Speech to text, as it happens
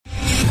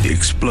The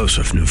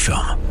explosive new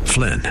film,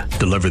 Flynn,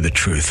 deliver the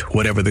truth,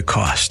 whatever the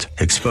cost.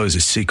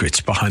 Exposes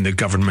secrets behind the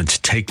government's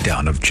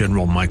takedown of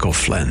General Michael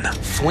Flynn.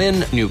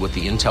 Flynn knew what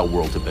the intel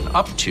world had been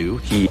up to.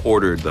 He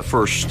ordered the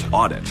first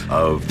audit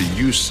of the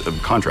use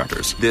of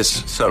contractors.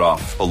 This set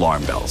off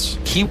alarm bells.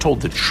 He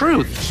told the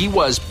truth. He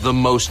was the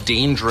most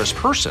dangerous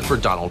person for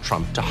Donald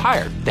Trump to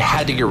hire. They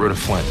had to get rid of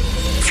Flynn.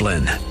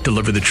 Flynn,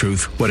 deliver the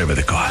truth, whatever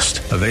the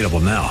cost. Available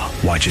now.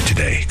 Watch it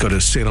today. Go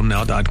to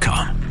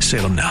salemnow.com.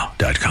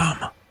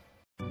 salemnow.com.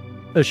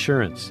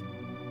 Assurance.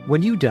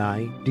 When you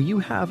die, do you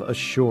have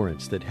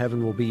assurance that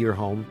heaven will be your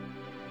home?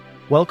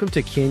 Welcome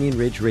to Canyon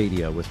Ridge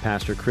Radio with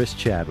Pastor Chris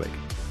Chadwick,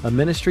 a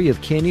ministry of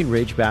Canyon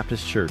Ridge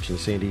Baptist Church in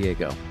San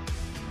Diego.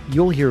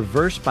 You'll hear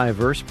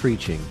verse-by-verse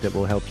preaching that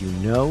will help you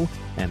know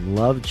and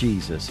love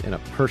Jesus in a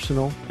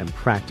personal and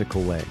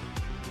practical way.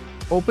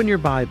 Open your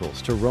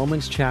Bibles to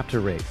Romans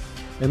chapter 8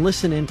 and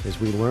listen in as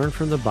we learn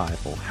from the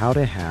Bible how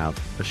to have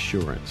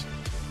assurance.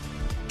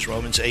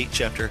 Romans 8,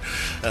 chapter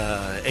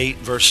 8,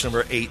 verse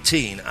number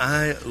 18.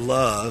 I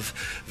love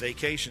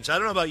vacations. I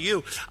don't know about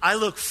you. I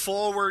look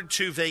forward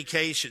to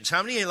vacations.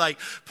 How many of you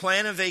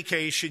plan a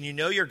vacation, you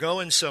know you're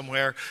going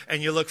somewhere,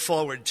 and you look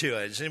forward to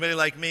it? Is anybody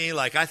like me?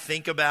 I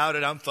think about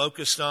it. I'm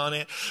focused on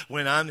it.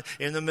 When I'm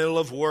in the middle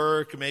of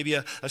work, maybe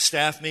a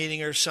staff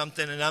meeting or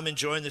something, and I'm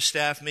enjoying the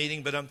staff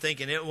meeting, but I'm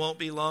thinking it won't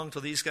be long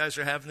till these guys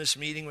are having this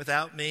meeting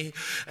without me.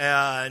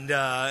 And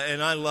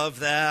I love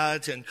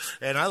that. And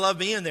I love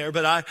being there,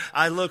 but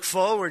I look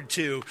forward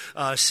to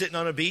sitting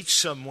on a beach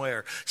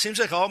somewhere. Seems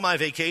like all my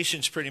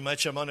vacations pretty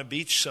much I'm on a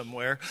beach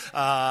somewhere,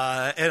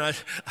 and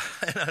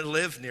I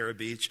live near a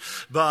beach.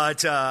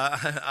 But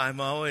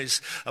I'm always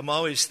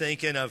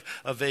thinking of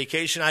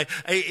vacation.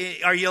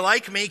 Are you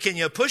like me? Can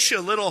you push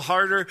a little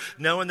harder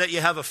knowing that you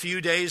have a few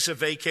days of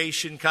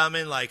vacation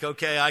coming?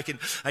 Okay,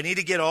 I need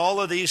to get all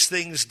of these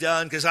things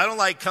done because I don't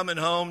like coming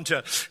home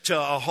to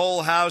a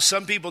whole house.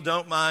 Some people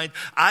don't mind.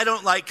 I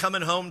don't like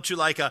coming home to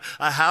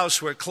a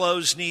house where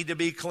clothes need to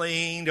be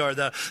cleaned or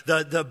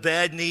the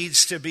bed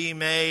needs to be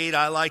made.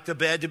 I like the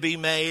bed to be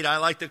made. I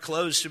like the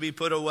clothes to be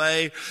put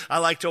away. I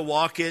like to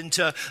walk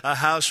into a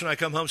house when I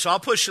come home. So I'll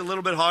push a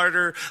little bit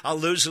harder. I'll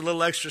lose a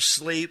little extra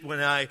sleep when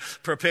I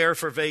prepare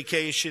for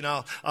vacation.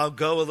 I'll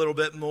go a little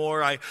bit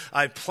more. I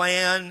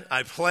plan.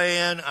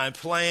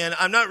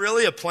 I'm not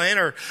really a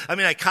planner. I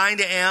mean, I kind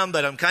of am,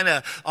 but I'm kind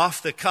of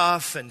off the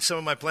cuff, and some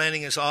of my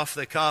planning is off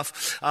the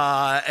cuff. But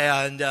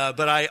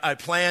I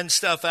plan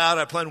stuff out.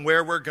 I plan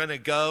where we're going to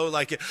go.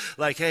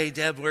 Like, hey,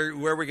 Deb, where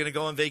are we going to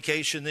go on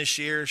vacation this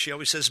year? She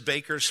always says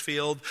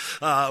Bakersfield,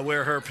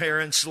 where her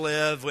parents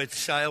live,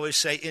 which I always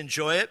say,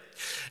 enjoy it.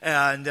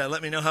 And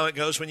let me know how it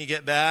goes when you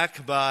get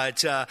back.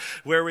 But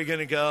where are we going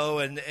to go?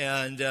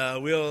 And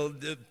we'll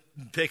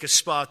pick a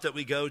spot that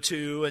we go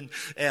to,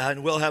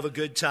 and we'll have a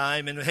good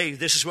time. And hey,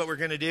 this is what we're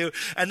going to do.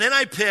 And then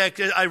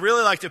I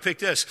really like to pick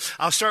this.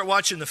 I'll start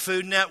watching the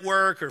Food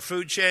Network or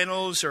food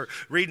channels or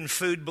reading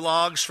food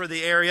blogs for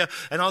the area,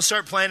 and I'll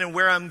start planning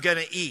where I'm going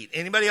to eat.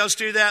 Anybody else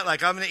do that?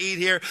 I'm going to eat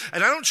here.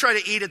 And I don't try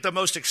to eat at the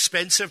most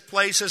expensive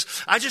places.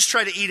 I just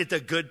try to eat at the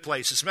good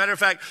places. As a matter of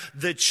fact,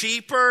 the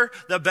cheaper,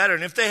 the better.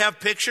 And if they have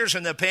pictures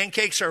and the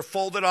pancakes are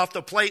folded off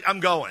the plate, I'm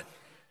going.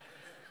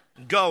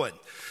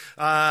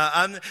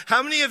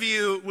 How many of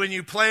you, when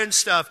you plan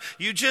stuff,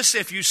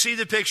 if you see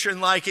the picture and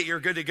like it, you're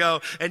good to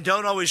go, and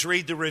don't always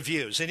read the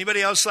reviews?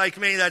 Anybody else like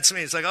me? That's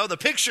me. It's oh, the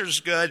picture's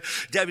good.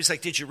 Debbie's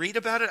did you read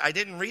about it? I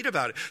didn't read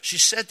about it. She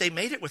said they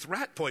made it with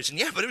rat poison.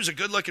 Yeah, but it was a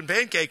good-looking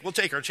pancake. We'll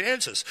take our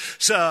chances.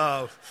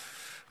 So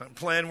I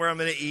plan where I'm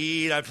going to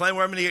eat. I plan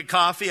where I'm going to get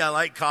coffee. I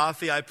like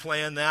coffee. I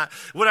plan that.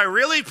 What I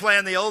really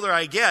plan the older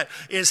I get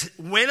is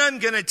when I'm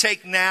going to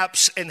take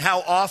naps and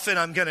how often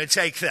I'm going to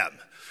take them.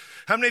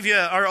 How many of you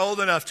are old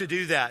enough to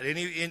do that?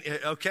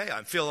 Okay,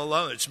 I feel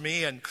alone. It's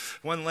me and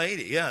one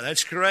lady. Yeah,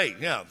 that's great.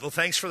 Yeah, well,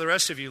 thanks for the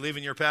rest of you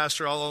leaving your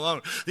pastor all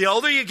alone. The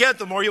older you get,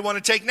 the more you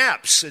want to take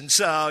naps. And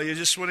so you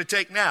just want to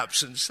take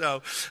naps. And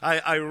so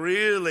I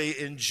really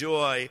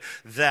enjoy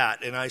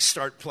that. And I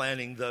start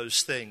planning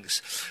those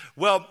things.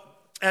 Well,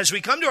 as we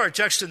come to our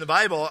text in the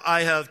Bible,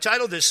 I have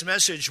titled this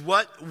message,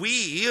 What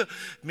We,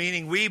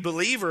 meaning we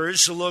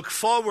believers, Look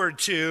Forward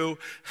to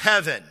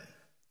Heaven.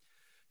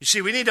 You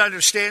see, we need to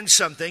understand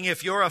something.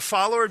 If you're a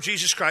follower of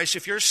Jesus Christ,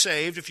 if you're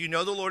saved, if you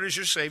know the Lord as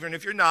your Savior, and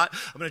if you're not,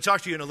 I'm going to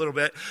talk to you in a little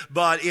bit,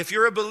 but if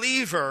you're a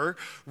believer,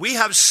 we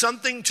have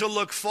something to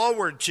look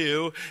forward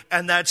to,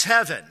 and that's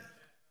heaven.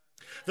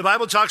 The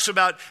Bible talks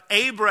about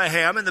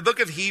Abraham in the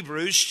book of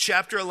Hebrews,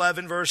 chapter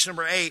 11, verse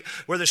number 8,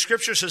 where the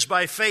scripture says,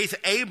 by faith,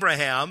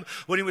 Abraham,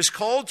 when he was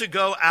called to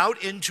go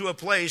out into a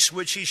place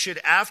which he should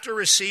after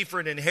receive for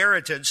an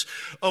inheritance,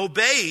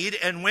 obeyed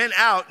and went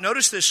out.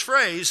 Notice this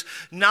phrase,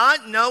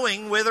 not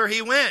knowing whither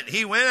he went.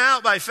 He went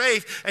out by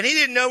faith, and he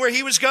didn't know where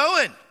he was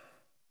going.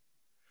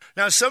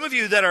 Now, some of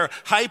you that are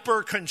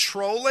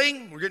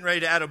hyper-controlling, we're getting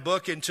ready to add a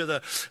book into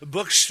the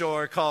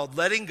bookstore called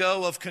Letting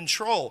Go of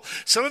Control.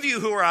 Some of you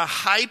who are a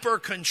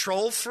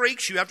hyper-control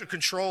freaks, you have to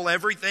control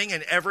everything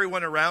and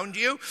everyone around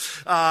you.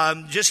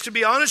 Just to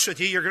be honest with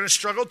you, you're going to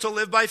struggle to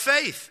live by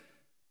faith.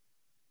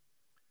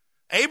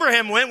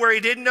 Abraham went where he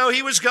didn't know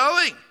he was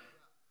going.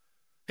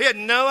 He had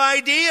no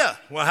idea.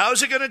 Well,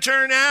 how's it going to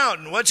turn out?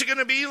 And what's it going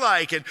to be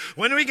like? And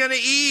when are we going to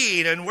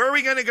eat? And where are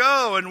we going to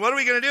go? And what are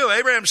we going to do?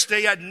 Abraham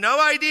had no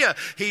idea.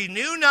 He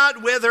knew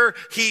not whither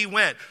he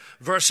went.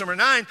 Verse number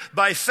 9,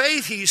 by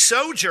faith he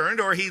sojourned,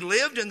 or he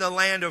lived in the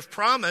land of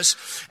promise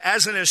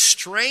as in a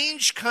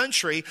strange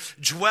country,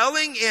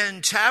 dwelling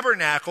in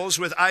tabernacles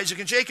with Isaac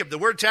and Jacob. The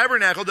word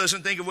tabernacle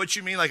doesn't think of what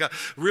you mean like a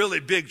really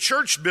big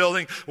church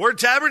building. Word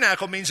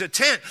tabernacle means a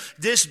tent.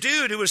 This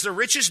dude, who was the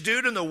richest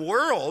dude in the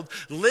world,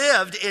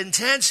 lived in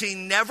tents. He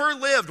never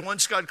lived,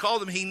 once God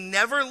called him, he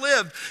never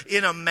lived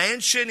in a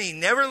mansion. He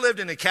never lived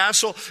in a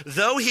castle.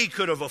 Though he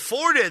could have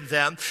afforded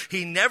them,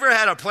 he never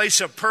had a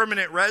place of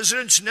permanent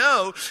residence.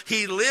 No,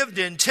 he lived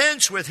in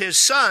tents with his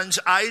sons,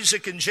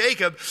 Isaac and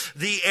Jacob,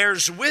 the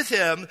heirs with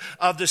him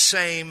of the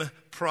same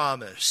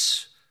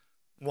promise.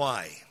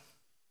 Why?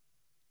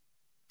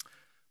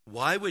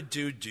 Why would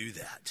dude do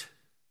that?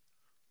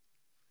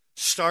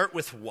 Start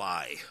with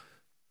why.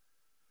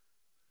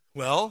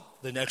 Well,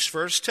 the next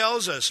verse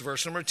tells us,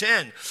 verse number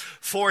 10,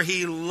 for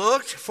he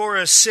looked for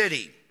a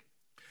city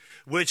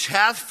which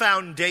hath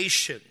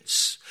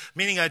foundations,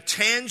 meaning a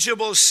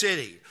tangible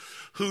city,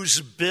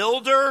 whose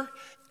builder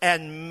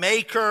and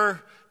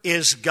maker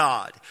is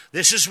God.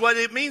 This is what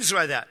it means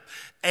by that.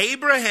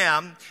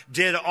 Abraham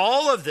did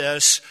all of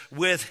this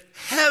with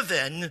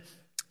heaven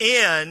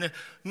in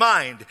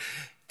mind.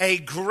 A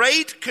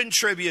great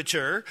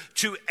contributor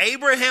to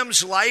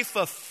Abraham's life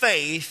of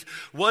faith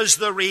was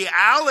the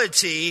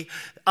reality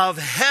of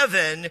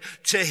heaven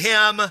to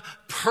him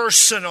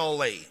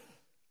personally.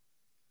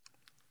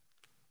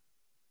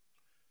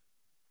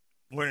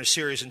 We're in a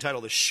series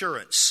entitled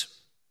Assurance,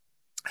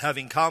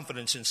 having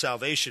confidence in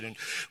salvation. And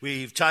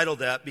we've titled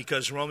that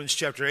because Romans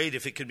chapter 8,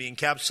 if it could be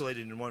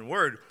encapsulated in one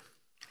word,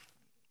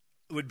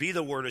 would be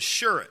the word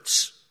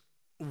assurance.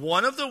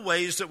 One of the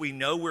ways that we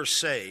know we're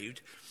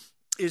saved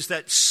is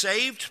that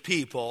saved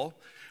people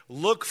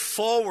look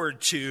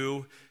forward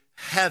to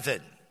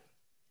heaven.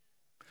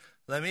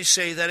 Let me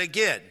say that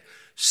again.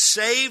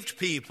 Saved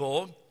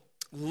people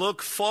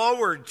look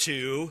forward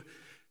to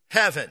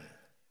heaven.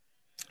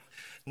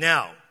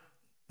 Now,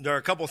 there are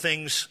a couple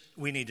things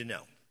we need to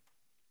know.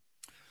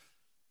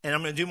 And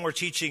I'm going to do more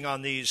teaching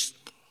on these.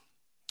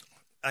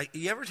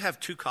 You ever have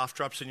two cough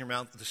drops in your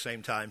mouth at the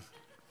same time?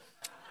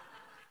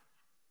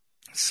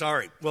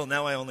 Sorry. Well,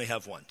 now I only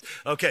have one.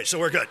 Okay, so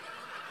we're good.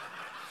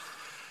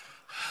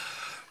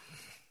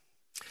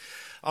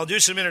 I'll do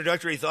some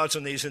introductory thoughts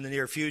on these in the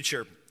near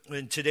future.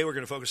 And today we're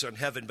going to focus on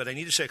heaven, but I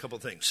need to say a couple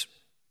things.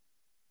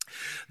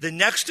 The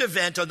next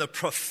event on the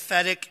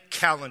prophetic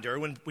calendar,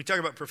 when we talk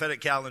about prophetic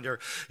calendar,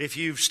 if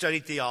you've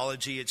studied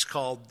theology, it's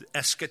called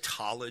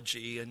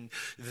eschatology, and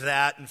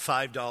that and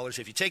 $5.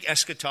 If you take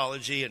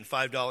eschatology and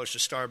 $5 to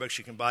Starbucks,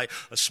 you can buy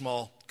a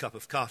small cup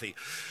of coffee.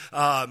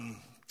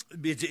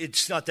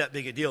 It's not that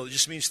big a deal. It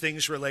just means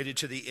things related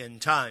to the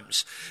end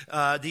times.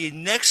 The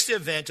next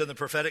event on the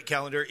prophetic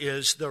calendar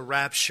is the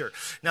rapture.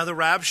 Now, the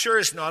rapture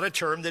is not a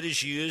term that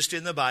is used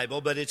in the Bible,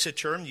 but it's a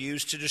term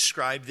used to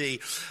describe the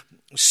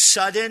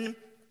sudden,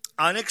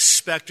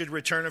 unexpected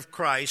return of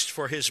Christ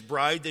for his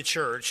bride, the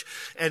church,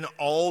 and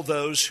all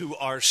those who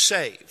are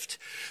saved.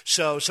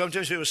 So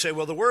sometimes people say,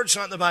 well, the word's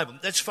not in the Bible.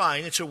 That's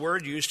fine. It's a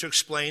word used to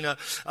explain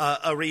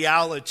a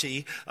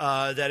reality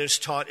that is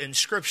taught in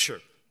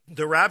Scripture.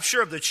 The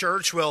rapture of the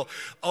church will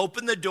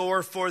open the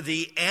door for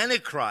the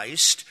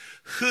Antichrist,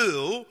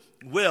 who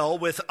will,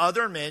 with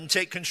other men,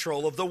 take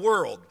control of the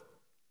world.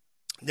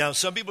 Now,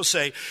 some people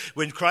say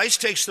when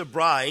Christ takes the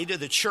bride,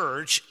 the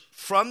church,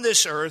 from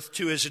this earth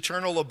to his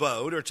eternal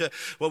abode, or to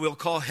what we'll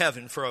call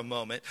heaven for a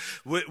moment,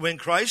 when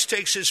Christ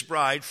takes his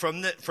bride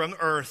from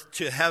earth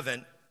to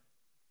heaven,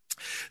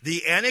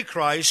 the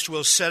Antichrist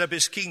will set up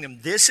his kingdom.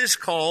 This is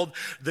called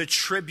the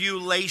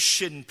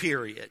tribulation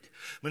period.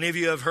 Many of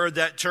you have heard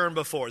that term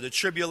before, the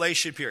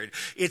tribulation period.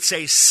 It's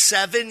a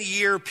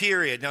 7-year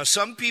period. Now,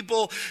 some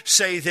people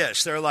say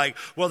this. They're like,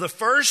 well, the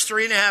first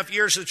 3.5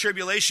 years of the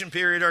tribulation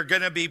period are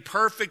going to be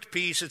perfect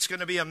peace. It's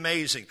going to be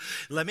amazing.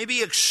 Let me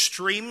be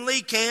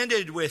extremely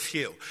candid with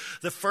you.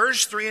 The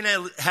first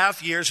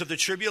 3.5 years of the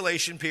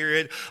tribulation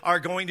period are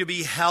going to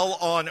be hell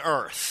on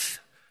earth.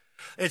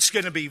 It's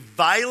going to be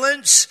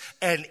violence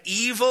and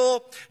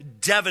evil,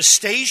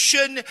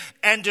 devastation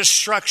and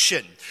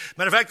destruction.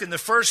 Matter of fact, in the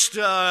first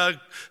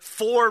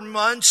 4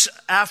 months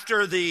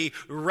after the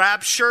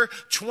rapture,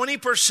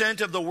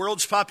 20% of the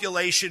world's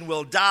population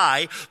will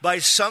die by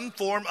some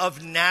form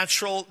of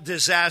natural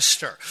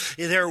disaster.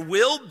 There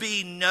will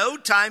be no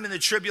time in the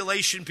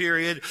tribulation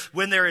period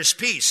when there is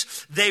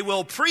peace. They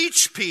will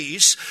preach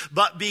peace,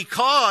 but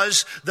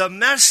because the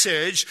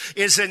message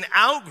is an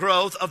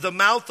outgrowth of the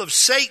mouth of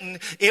Satan,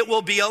 it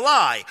will be a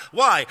lie.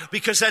 Why?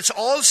 Because that's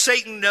all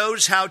Satan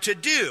knows how to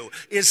do,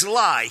 is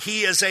lie.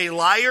 He is a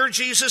liar,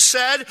 Jesus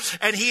said,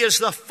 and he is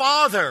the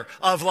father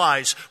of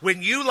lies.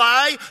 When you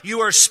lie, you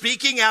are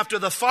speaking after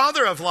the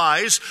father of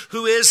lies,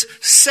 who is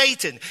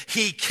Satan.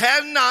 He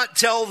cannot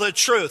tell the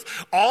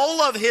truth.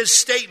 All of his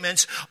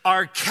statements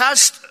are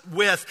cast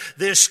with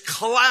this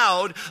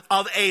cloud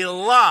of a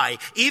lie.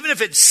 Even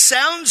if it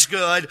sounds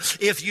good,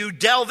 if you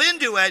delve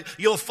into it,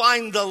 you'll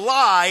find the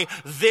lie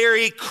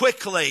very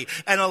quickly.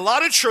 And a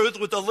lot of truth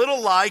with a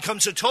little lie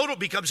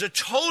becomes a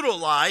total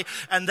lie,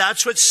 and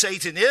that's what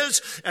Satan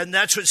is, and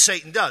that's what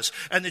Satan does.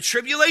 And the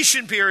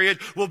tribulation period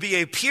will be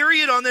a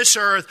period on this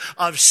earth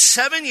of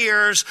 7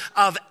 years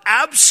of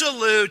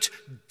absolute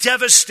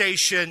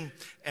devastation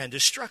and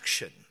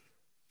destruction.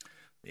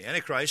 The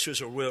Antichrist, who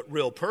is a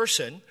real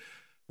person,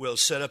 will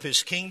set up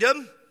his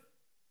kingdom.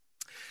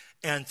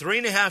 And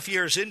 3.5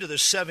 years into the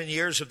 7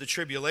 years of the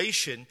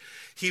tribulation,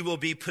 he will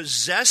be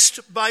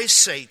possessed by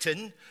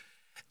Satan,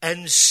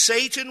 and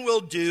Satan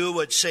will do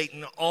what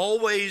Satan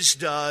always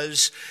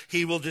does.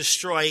 He will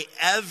destroy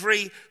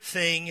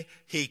everything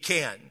he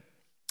can.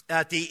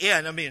 At the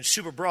end, I'm being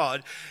super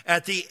broad,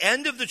 at the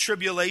end of the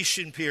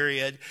tribulation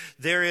period,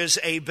 there is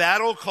a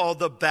battle called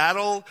the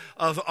Battle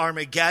of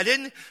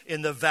Armageddon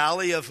in the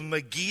Valley of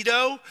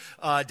Megiddo.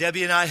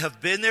 Debbie and I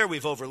have been there.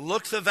 We've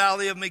overlooked the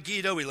Valley of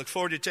Megiddo. We look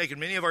forward to taking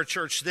many of our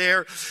church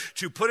there.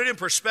 To put it in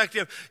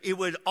perspective, it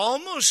would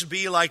almost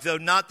be like, though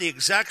not the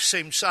exact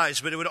same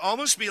size, but it would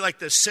almost be like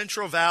the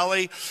Central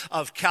Valley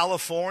of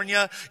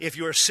California. If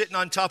you were sitting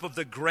on top of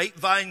the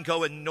Grapevine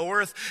going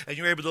north and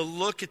you're able to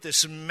look at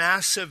this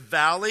massive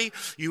valley,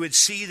 you would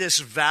see this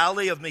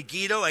Valley of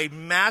Megiddo, a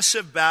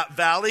massive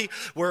valley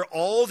where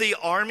all the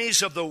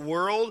armies of the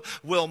world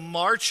will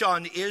march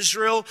on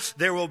Israel.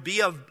 There will be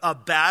a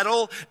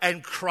battle,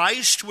 and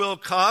Christ will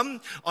come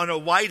on a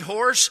white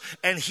horse,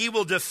 and he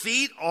will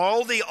defeat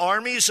all the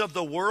armies of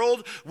the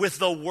world with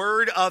the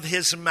word of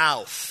his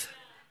mouth.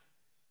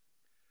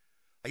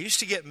 I used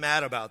to get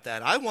mad about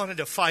that. I wanted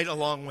to fight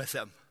along with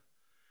him.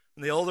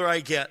 And the older I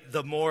get,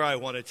 the more I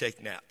want to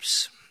take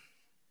naps.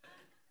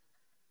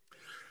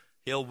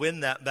 He'll win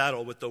that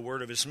battle with the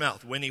word of his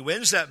mouth. When he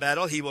wins that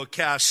battle, he will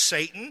cast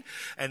Satan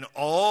and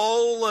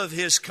all of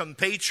his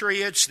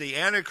compatriots, the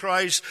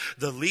Antichrist,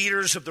 the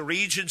leaders of the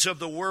regions of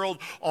the world,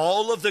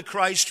 all of the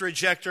Christ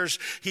rejectors.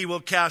 He will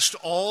cast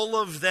all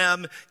of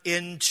them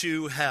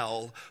into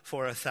hell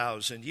for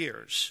 1,000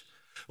 years.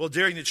 Well,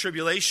 during the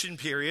tribulation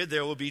period,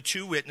 there will be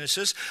two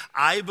witnesses.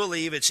 I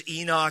believe it's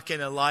Enoch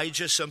and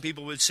Elijah. Some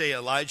people would say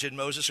Elijah and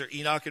Moses or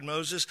Enoch and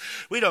Moses.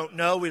 We don't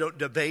know. We don't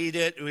debate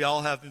it.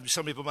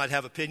 Some people might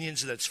have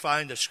opinions, and that's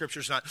fine. The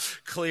scripture's not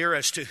clear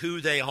as to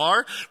who they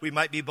are. We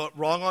might be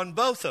wrong on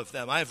both of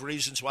them. I have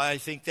reasons why I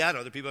think that.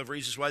 Other people have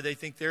reasons why they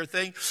think their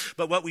thing.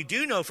 But what we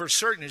do know for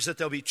certain is that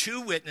there'll be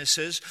two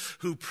witnesses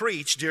who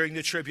preach during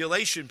the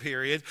tribulation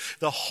period.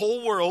 The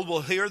whole world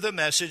will hear the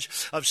message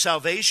of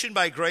salvation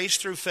by grace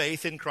through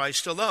faith in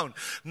Christ alone.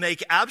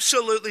 Make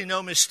absolutely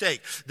no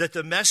mistake that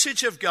the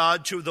message of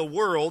God to the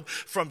world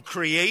from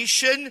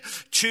creation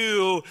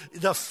to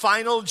the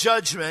final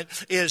judgment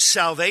is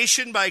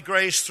salvation by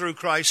grace through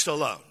Christ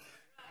alone.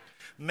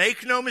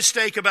 Make no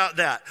mistake about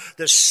that.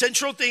 The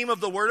central theme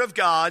of the Word of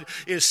God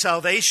is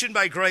salvation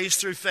by grace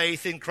through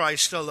faith in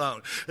Christ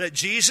alone. That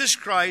Jesus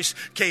Christ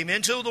came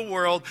into the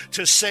world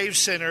to save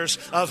sinners,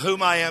 of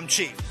whom I am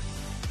chief.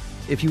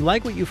 If you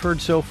like what you've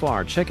heard so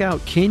far, check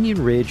out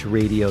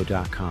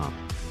CanyonRidgeRadio.com.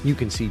 You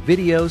can see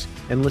videos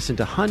and listen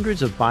to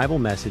hundreds of Bible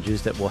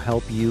messages that will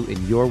help you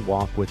in your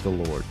walk with the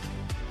Lord.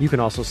 You can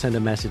also send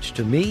a message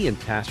to me and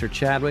Pastor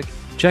Chadwick.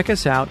 Check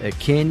us out at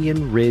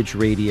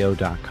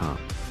CanyonRidgeRadio.com.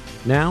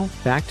 Now,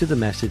 back to the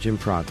message in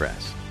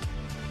progress.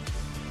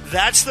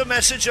 That's the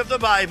message of the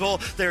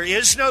Bible. There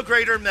is no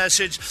greater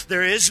message.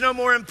 There is no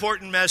more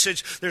important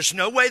message. There's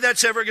no way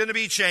that's ever going to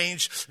be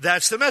changed.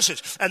 That's the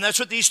message. And that's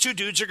what these two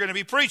dudes are going to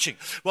be preaching.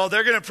 Well,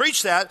 they're going to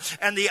preach that,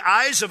 and the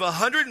eyes of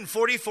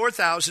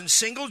 144,000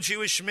 single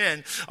Jewish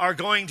men are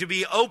going to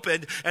be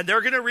opened, and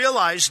they're going to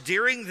realize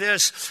during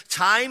this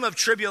time of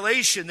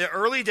tribulation, the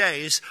early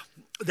days,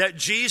 that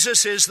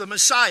Jesus is the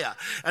Messiah.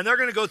 And they're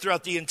going to go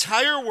throughout the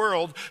entire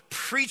world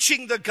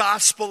preaching the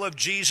gospel of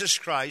Jesus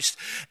Christ.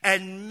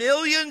 And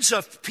millions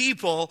of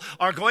people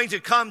are going to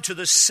come to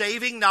the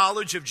saving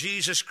knowledge of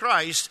Jesus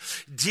Christ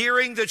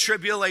during the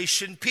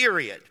tribulation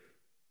period.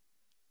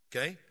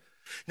 Okay?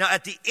 Now,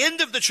 at the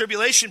end of the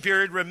tribulation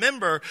period,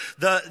 remember,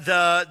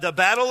 the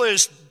battle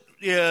is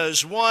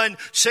won.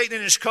 Satan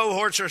and his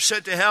cohorts are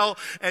sent to hell,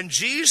 and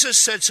Jesus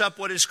sets up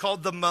what is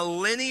called the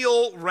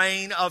millennial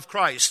reign of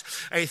Christ,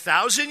 a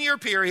 1,000-year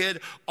period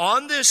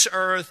on this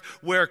earth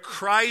where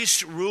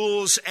Christ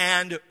rules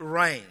and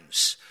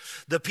reigns.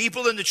 The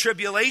people in the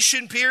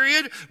tribulation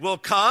period will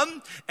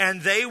come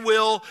and they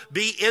will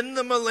be in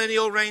the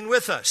millennial reign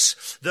with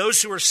us.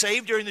 Those who are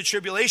saved during the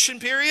tribulation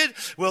period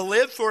will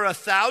live for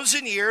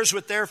 1,000 years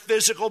with their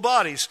physical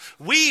bodies.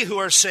 We who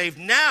are saved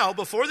now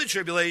before the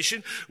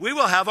tribulation, we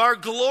will have our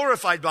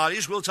glorified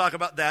bodies. We'll talk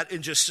about that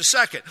in just a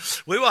second.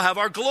 We will have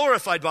our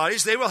glorified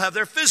bodies. They will have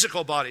their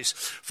physical bodies.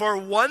 For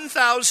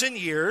 1,000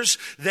 years,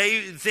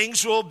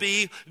 things will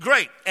be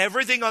great.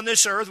 Everything on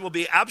this earth will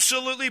be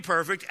absolutely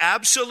perfect,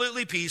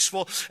 absolutely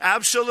peaceful,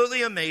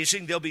 absolutely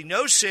amazing. There'll be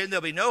no sin,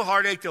 there'll be no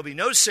heartache, there'll be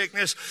no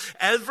sickness.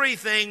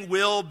 Everything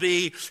will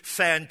be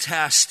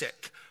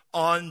fantastic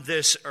on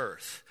this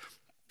earth.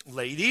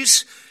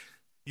 Ladies,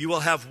 you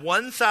will have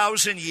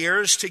 1,000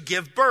 years to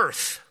give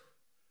birth.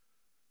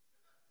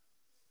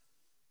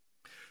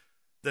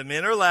 The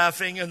men are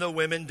laughing and the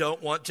women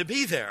don't want to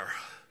be there.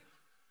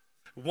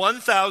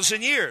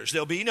 1,000 years.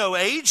 There'll be no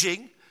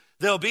aging.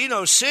 There'll be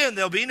no sin.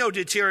 There'll be no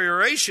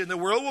deterioration. The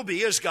world will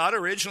be as God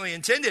originally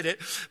intended it.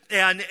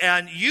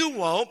 And you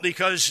won't,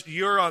 because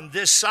you're on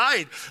this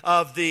side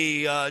of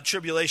the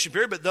tribulation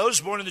period. But those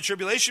born in the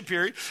tribulation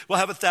period will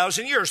have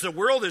 1,000 years. The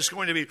world is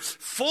going to be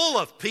full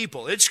of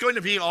people. It's going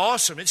to be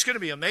awesome. It's going to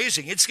be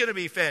amazing. It's going to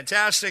be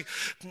fantastic.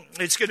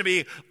 It's going to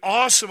be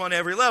awesome on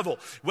every level.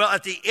 Well,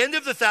 at the end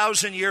of the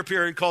 1,000-year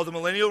period called the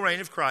millennial reign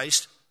of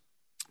Christ,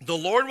 the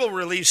Lord will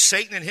release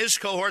Satan and his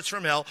cohorts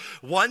from hell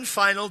one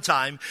final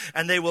time,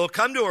 and they will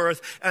come to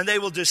earth, and they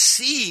will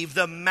deceive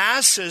the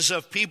masses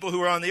of people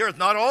who are on the earth.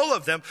 Not all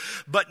of them,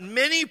 but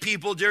many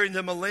people during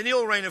the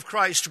millennial reign of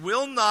Christ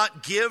will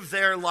not give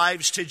their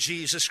lives to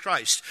Jesus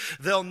Christ.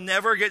 They'll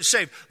never get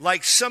saved.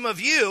 Like some of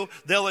you,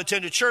 they'll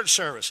attend a church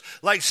service.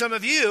 Like some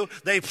of you,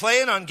 they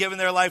plan on giving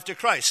their life to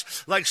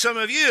Christ. Like some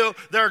of you,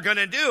 they're going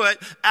to do it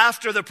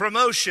after the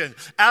promotion,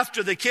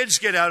 after the kids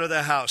get out of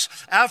the house,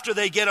 after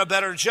they get a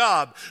better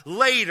job,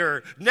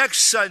 later,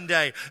 next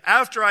Sunday,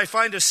 after I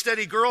find a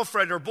steady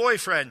girlfriend or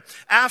boyfriend,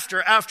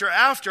 after.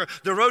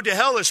 The road to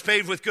hell is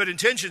paved with good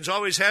intentions,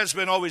 always has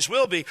been, always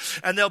will be.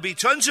 And there'll be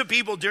tons of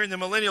people during the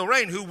millennial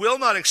reign who will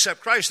not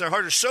accept Christ. Their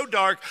heart is so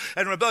dark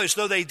and rebellious.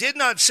 Though they did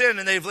not sin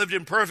and they've lived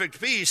in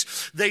perfect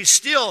peace, they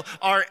still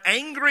are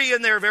angry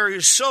in their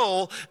very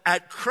soul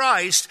at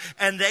Christ,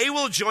 and they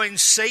will join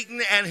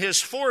Satan and his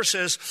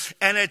forces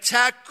and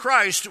attack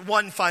Christ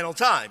one final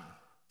time.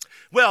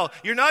 Well,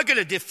 you're not going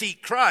to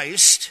defeat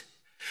Christ.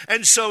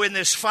 And so in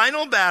this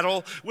final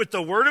battle, with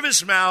the word of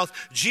his mouth,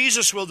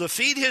 Jesus will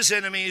defeat his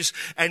enemies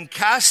and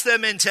cast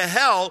them into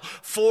hell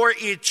for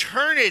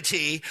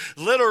eternity,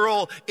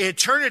 literal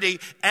eternity.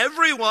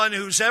 Everyone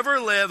who's ever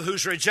lived,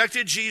 who's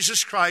rejected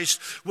Jesus Christ,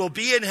 will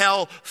be in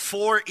hell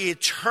for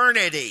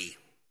eternity.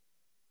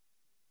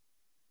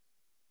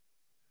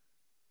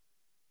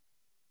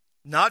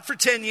 Not for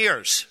 10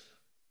 years.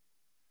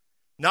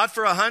 Not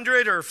for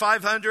 100 or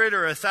 500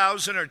 or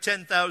 1,000 or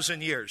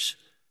 10,000 years.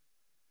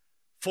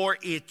 For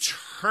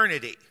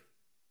eternity.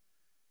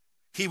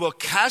 He will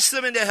cast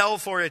them into hell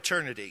for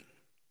eternity.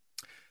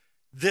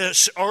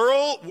 This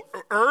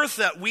earth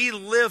that we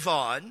live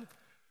on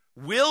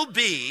will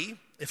be,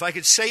 if I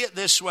could say it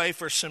this way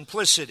for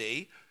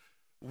simplicity,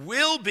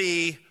 will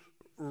be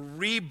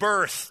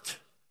rebirthed,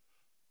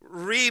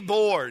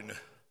 reborn,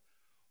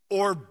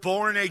 or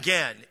born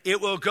again.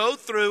 It will go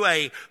through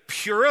a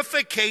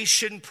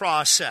purification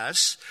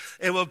process.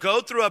 It will go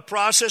through a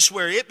process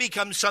where it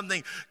becomes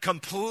something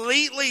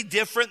completely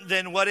different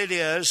than what it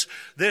is.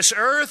 This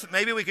earth,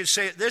 maybe we could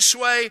say it this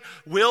way,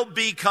 will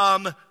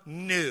become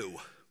new.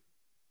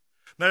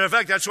 Matter of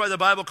fact, that's why the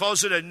Bible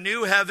calls it a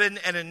new heaven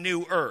and a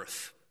new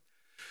earth.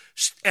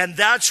 And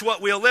that's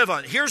what we'll live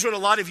on. Here's what a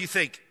lot of you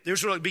think.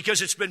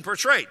 Because it's been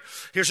portrayed.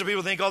 Here's what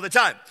people think all the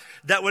time.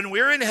 That when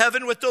we're in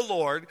heaven with the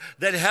Lord,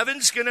 that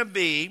heaven's going to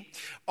be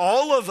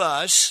all of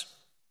us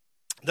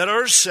that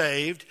are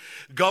saved,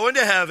 going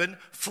to heaven,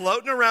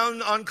 floating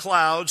around on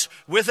clouds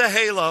with a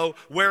halo,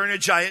 wearing a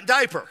giant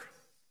diaper.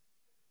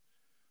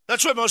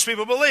 That's what most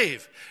people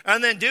believe.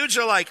 And then dudes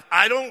are like,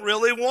 I don't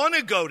really want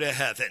to go to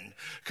heaven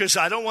because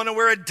I don't want to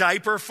wear a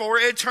diaper for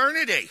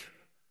eternity.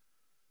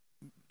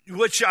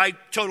 Which I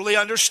totally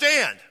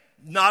understand.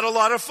 Not a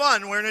lot of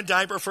fun wearing a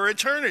diaper for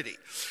eternity.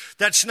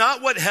 That's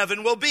not what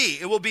heaven will be.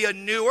 It will be a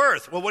new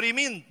earth. Well, what do you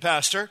mean,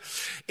 Pastor?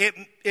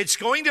 It's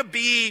going to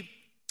be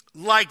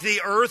like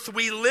the earth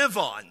we live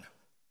on.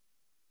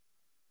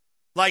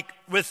 Like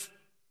with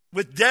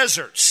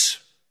deserts.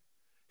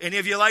 Any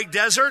of you like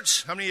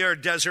deserts? How many are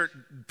desert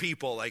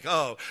people? Like,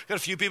 got a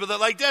few people that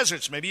like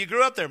deserts. Maybe you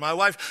grew up there. My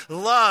wife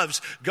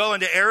loves going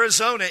to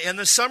Arizona in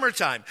the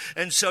summertime.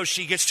 And so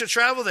she gets to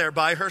travel there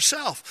by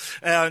herself.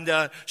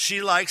 And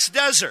she likes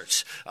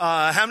deserts.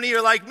 How many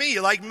are like me?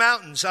 You like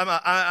mountains.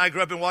 I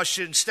grew up in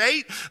Washington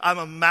State. I'm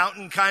a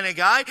mountain kind of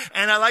guy.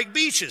 And I like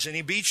beaches.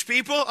 Any beach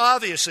people?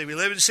 Obviously. We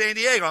live in San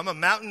Diego. I'm a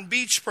mountain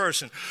beach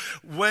person.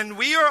 When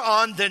we are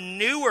on the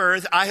new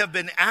earth, I have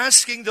been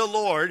asking the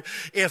Lord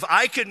if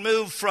I could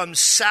move from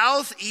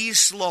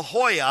southeast La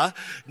Jolla,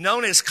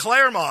 known as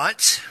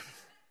Claremont,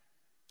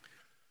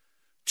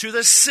 to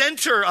the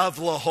center of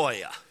La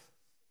Jolla.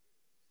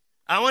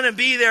 I want to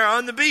be there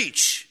on the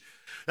beach.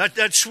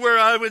 That's where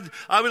I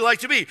would like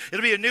to be.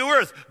 It'll be a new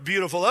earth.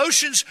 Beautiful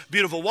oceans,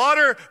 beautiful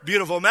water,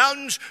 beautiful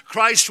mountains.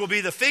 Christ will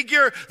be the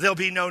figure. There'll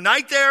be no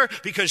night there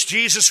because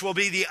Jesus will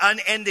be the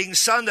unending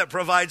sun that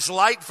provides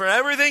light for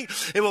everything.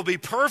 It will be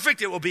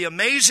perfect. It will be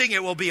amazing.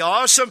 It will be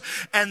awesome.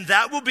 And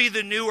that will be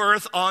the new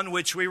earth on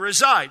which we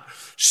reside.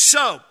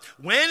 So,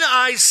 when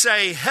I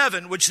say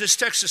heaven, which this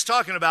text is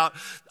talking about,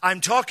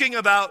 I'm talking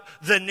about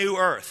the new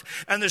earth.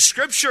 And the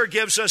scripture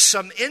gives us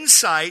some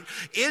insight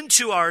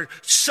into our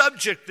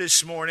subject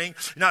this morning.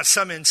 Not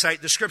some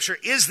insight. The scripture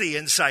is the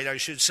insight, I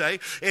should say,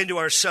 into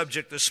our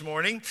subject this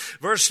morning.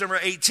 Verse number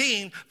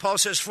 18, Paul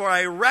says, "For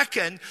I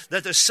reckon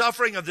that the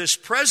suffering of this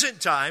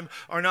present time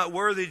are not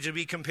worthy to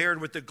be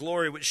compared with the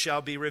glory which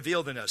shall be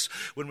revealed in us."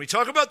 When we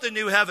talk about the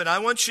new heaven, I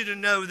want you to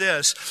know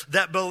this,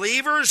 that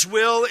believers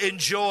will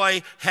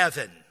enjoy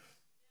heaven.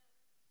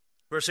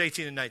 Verse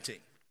 18 and 19.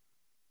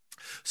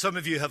 Some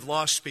of you have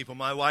lost people.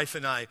 My wife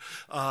and I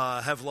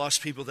have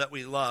lost people that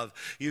we love.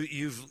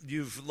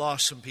 You've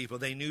lost some people.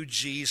 They knew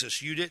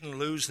Jesus. You didn't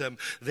lose them.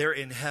 They're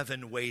in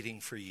heaven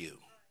waiting for you.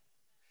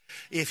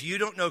 If you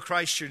don't know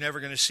Christ, you're never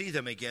going to see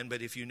them again.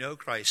 But if you know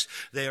Christ,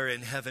 they are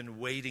in heaven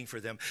waiting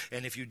for them.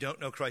 And if you don't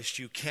know Christ,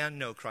 you can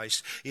know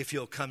Christ if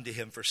you'll come to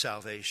him for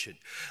salvation.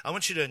 I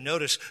want you to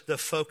notice the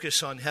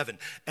focus on heaven.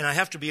 And I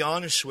have to be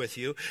honest with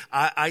you.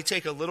 I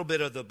take a little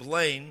bit of the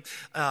blame.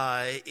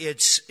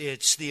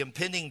 It's the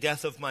impending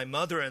death of my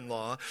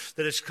mother-in-law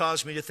that has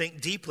caused me to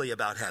think deeply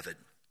about heaven.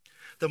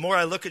 The more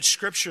I look at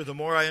Scripture, the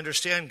more I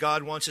understand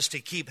God wants us to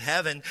keep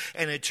heaven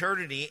and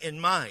eternity in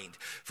mind.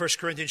 1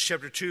 Corinthians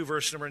chapter 2,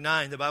 verse number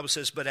 9, the Bible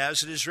says, "But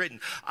as it is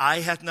written, eye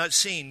hath not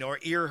seen, nor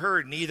ear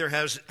heard, neither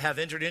have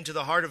entered into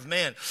the heart of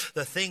man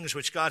the things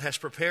which God has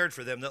prepared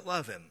for them that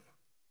love him."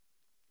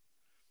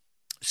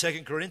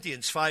 2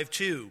 Corinthians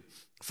 5:2,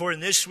 "For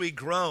in this we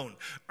groan,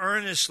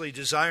 earnestly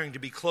desiring to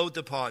be clothed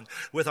upon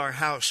with our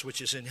house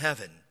which is in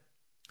heaven."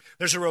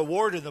 There's a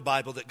reward in the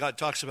Bible that God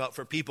talks about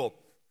for people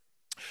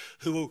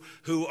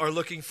who are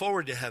looking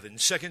forward to heaven.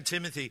 2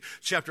 Timothy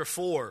chapter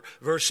 4,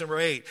 verse number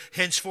 8.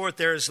 "Henceforth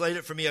there is laid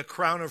up for me a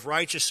crown of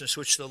righteousness,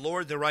 which the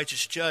Lord, the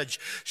righteous judge,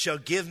 shall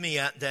give me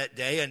at that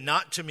day, and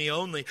not to me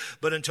only,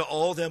 but unto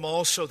all them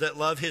also that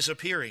love his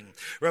appearing."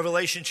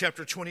 Revelation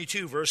chapter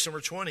 22, verse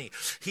number 20.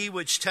 "He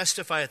which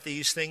testifieth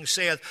these things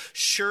saith,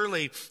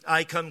 Surely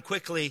I come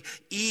quickly,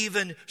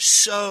 even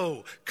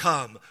so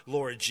come,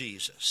 Lord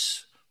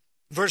Jesus."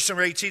 Verse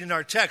number 18 in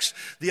our text,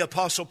 the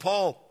Apostle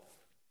Paul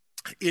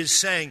is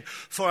saying,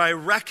 "For I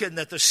reckon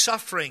that the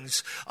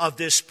sufferings of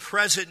this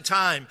present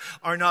time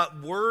are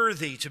not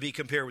worthy to be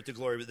compared with the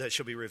glory that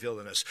shall be revealed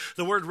in us."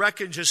 The word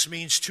reckon just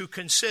means to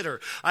consider.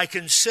 I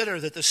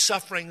consider that the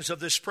sufferings of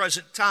this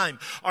present time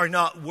are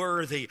not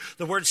worthy.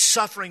 The word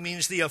suffering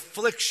means the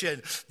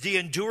affliction, the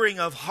enduring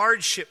of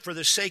hardship for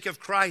the sake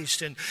of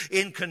Christ and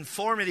in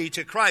conformity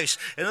to Christ.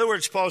 In other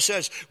words, Paul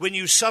says, when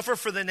you suffer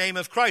for the name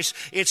of Christ,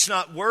 it's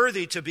not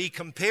worthy to be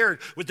compared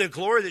with the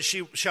glory that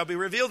shall be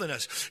revealed in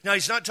us. Now,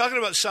 he's not talking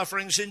about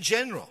sufferings in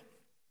general.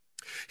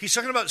 He's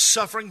talking about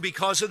suffering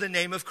because of the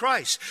name of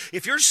Christ.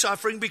 If you're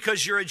suffering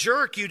because you're a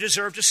jerk, you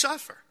deserve to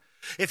suffer.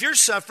 If you're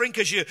suffering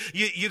because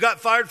you got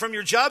fired from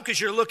your job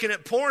because you're looking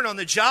at porn on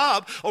the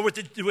job or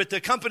with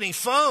the company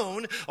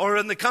phone or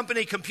on the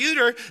company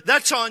computer,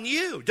 that's on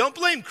you. Don't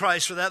blame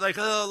Christ for that. Like,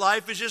 oh,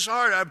 life is just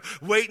hard. I'm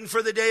waiting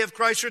for the day of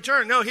Christ's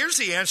return. No, here's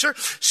the answer.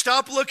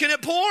 Stop looking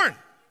at porn.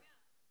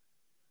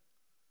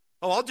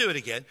 Oh, I'll do it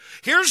again.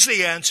 Here's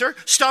the answer.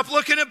 Stop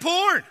looking at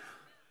porn.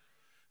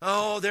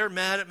 Oh, they're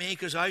mad at me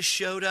because I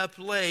showed up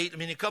late. I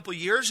mean, a couple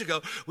years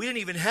ago, we didn't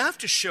even have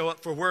to show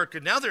up for work.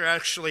 And now they're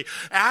actually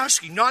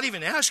asking, not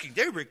even asking,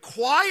 they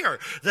require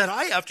that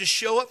I have to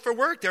show up for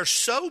work. They're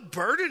so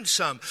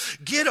burdensome.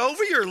 Get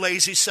over your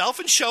lazy self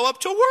and show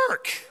up to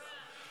work.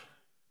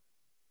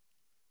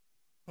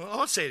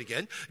 Well, I'll say it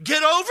again.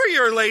 Get over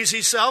your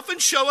lazy self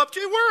and show up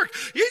to work.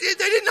 They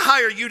didn't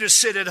hire you to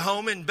sit at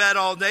home in bed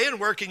all day and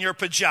work in your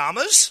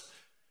pajamas.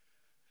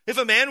 If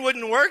a man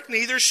wouldn't work,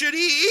 neither should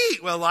he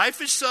eat. Well,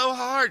 life is so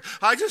hard.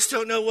 I just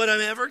don't know what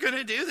I'm ever going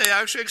to do. They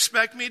actually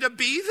expect me to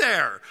be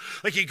there.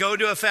 Like you go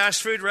to a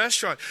fast food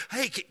restaurant.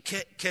 Hey,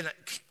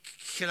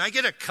 can I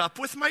get a cup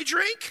with my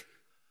drink?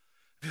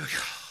 Be like,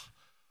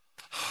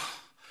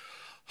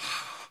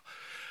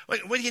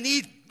 what do you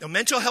need? A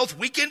mental health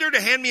weekender to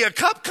hand me a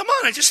cup? Come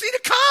on, I just need a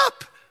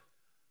cup.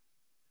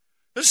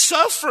 The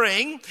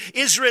suffering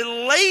is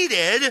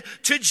related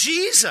to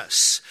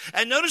Jesus.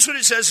 And notice what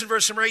it says in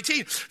verse number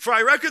 18. "For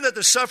I reckon that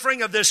the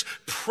suffering of this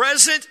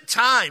present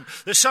time,"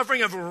 the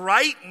suffering of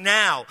right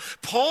now.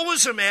 Paul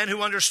was a man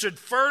who understood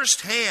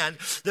firsthand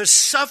the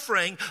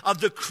suffering of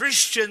the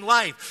Christian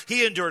life.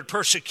 He endured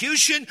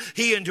persecution.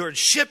 He endured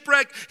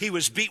shipwreck. He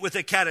was beat with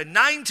a cat of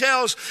nine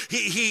tails.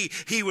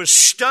 He was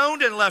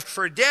stoned and left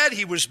for dead.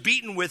 He was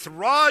beaten with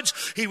rods.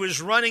 He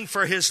was running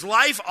for his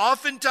life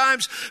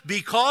oftentimes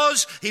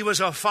because he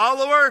was a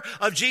follower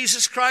of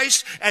Jesus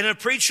Christ and a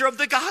preacher of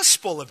the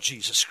gospel of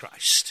Jesus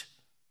Christ.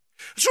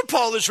 That's what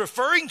Paul is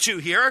referring to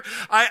here.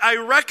 I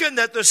reckon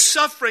that the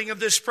suffering of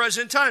this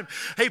present time.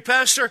 Hey,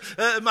 Pastor,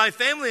 my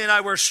family and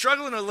I were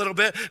struggling a little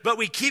bit, but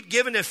we keep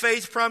giving to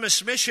Faith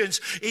Promise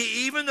Missions,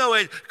 even though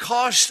it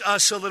costs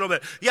us a little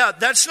bit. Yeah,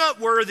 that's not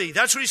worthy.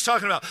 That's what he's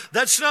talking about.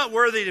 That's not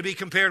worthy to be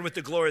compared with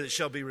the glory that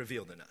shall be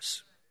revealed in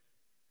us.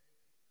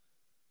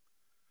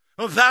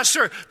 Well,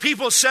 Pastor,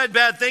 people said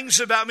bad things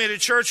about me at a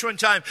church one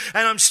time,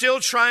 and I'm still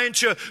trying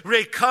to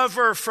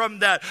recover from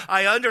that.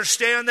 I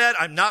understand that.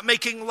 I'm not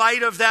making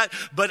light of that.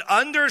 But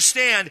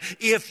understand,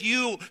 if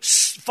you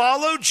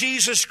follow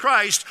Jesus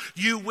Christ,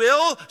 you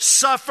will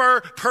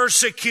suffer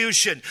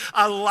persecution.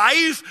 A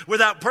life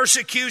without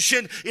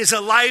persecution is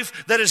a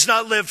life that is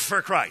not lived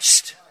for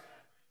Christ.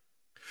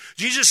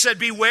 Jesus said,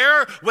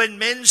 beware when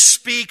men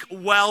speak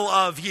well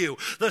of you.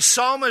 The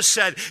psalmist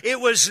said, it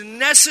was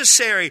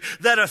necessary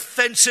that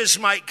offenses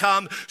might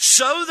come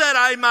so that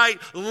I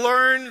might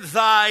learn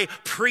thy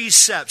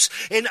precepts.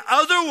 In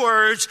other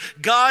words,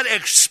 God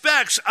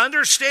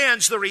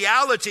understands the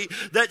reality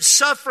that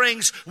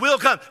sufferings will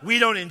come. We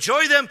don't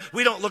enjoy them.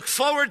 We don't look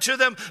forward to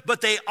them,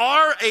 but they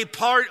are a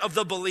part of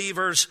the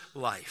believer's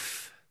life.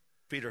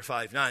 Peter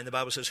 5:9, the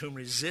Bible says, whom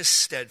resist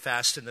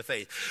steadfast in the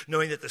faith,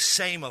 knowing that the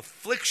same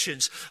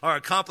afflictions are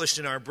accomplished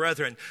in our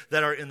brethren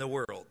that are in the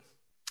world.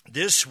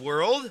 This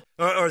world,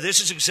 or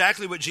this is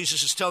exactly what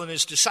Jesus is telling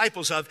his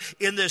disciples of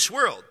in this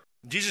world.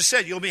 Jesus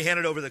said, you'll be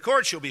handed over to the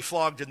courts, you'll be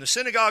flogged in the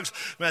synagogues.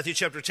 Matthew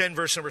chapter 10,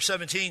 verse number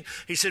 17,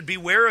 he said,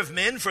 beware of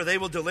men, for they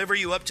will deliver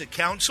you up to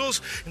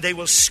councils, and they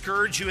will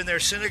scourge you in their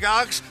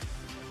synagogues.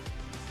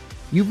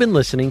 You've been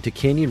listening to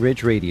Canyon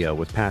Ridge Radio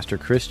with Pastor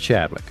Chris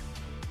Chadwick.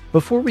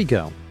 Before we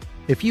go,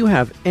 if you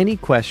have any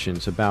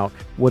questions about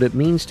what it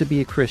means to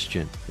be a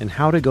Christian and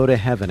how to go to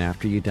heaven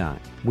after you die,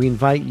 we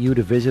invite you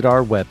to visit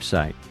our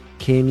website,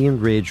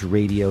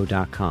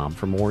 canyonridgeradio.com,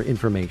 for more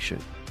information.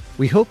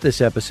 We hope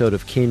this episode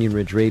of Canyon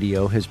Ridge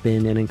Radio has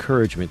been an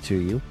encouragement to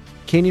you.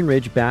 Canyon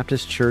Ridge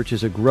Baptist Church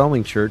is a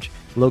growing church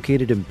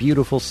located in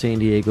beautiful San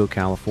Diego,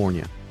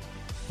 California.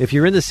 If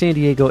you're in the San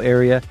Diego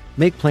area,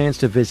 make plans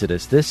to visit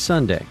us this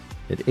Sunday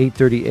at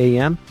 8:30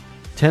 a.m.,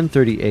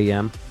 10:30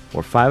 a.m.,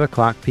 or 5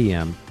 o'clock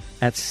p.m.,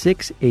 at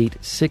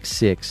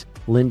 6866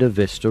 Linda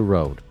Vista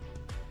Road.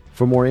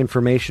 For more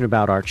information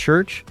about our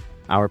church,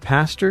 our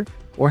pastor,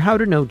 or how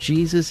to know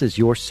Jesus as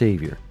your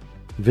Savior,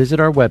 visit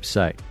our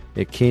website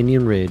at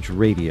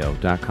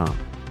canyonridgeradio.com.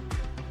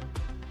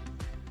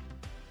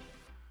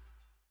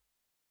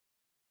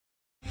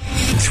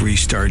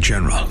 Three-star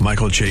General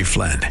Michael J.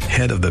 Flynn,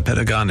 head of the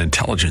Pentagon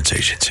Intelligence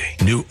Agency,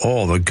 knew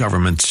all the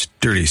government's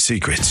dirty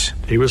secrets.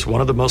 He was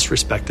one of the most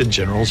respected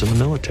generals in the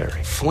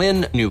military.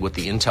 Flynn knew what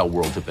the intel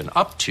world had been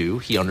up to.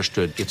 He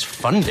understood its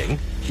funding.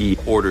 He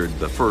ordered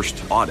the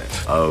first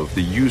audit of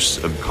the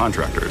use of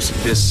contractors.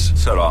 This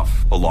set off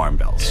alarm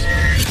bells.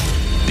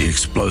 The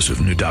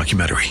explosive new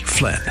documentary,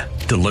 Flynn,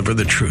 Deliver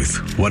the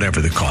Truth, Whatever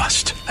the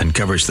Cost,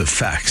 uncovers the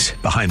facts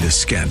behind this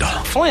scandal.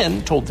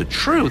 Flynn told the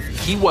truth.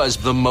 He was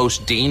the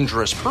most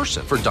dangerous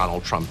person for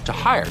Donald Trump to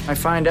hire. I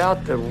find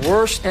out the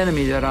worst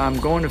enemy that I'm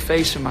going to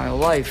face in my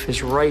life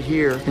is right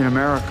here in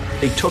America.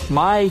 They took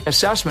my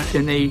assessment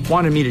and they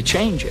wanted me to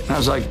change it. And I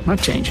was like, I'm not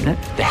changing it.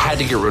 They had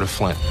to get rid of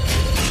Flynn.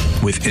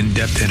 With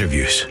in-depth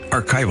interviews,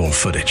 archival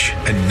footage,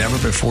 and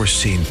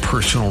never-before-seen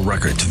personal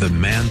records of the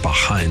man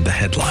behind the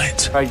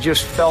headlines. I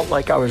just felt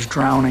like I was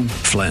drowning.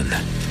 Flynn,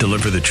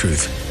 Deliver the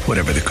Truth,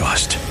 Whatever the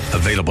Cost.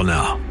 Available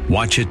now.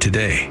 Watch it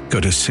today.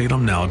 Go to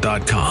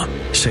salemnow.com.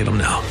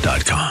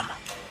 salemnow.com.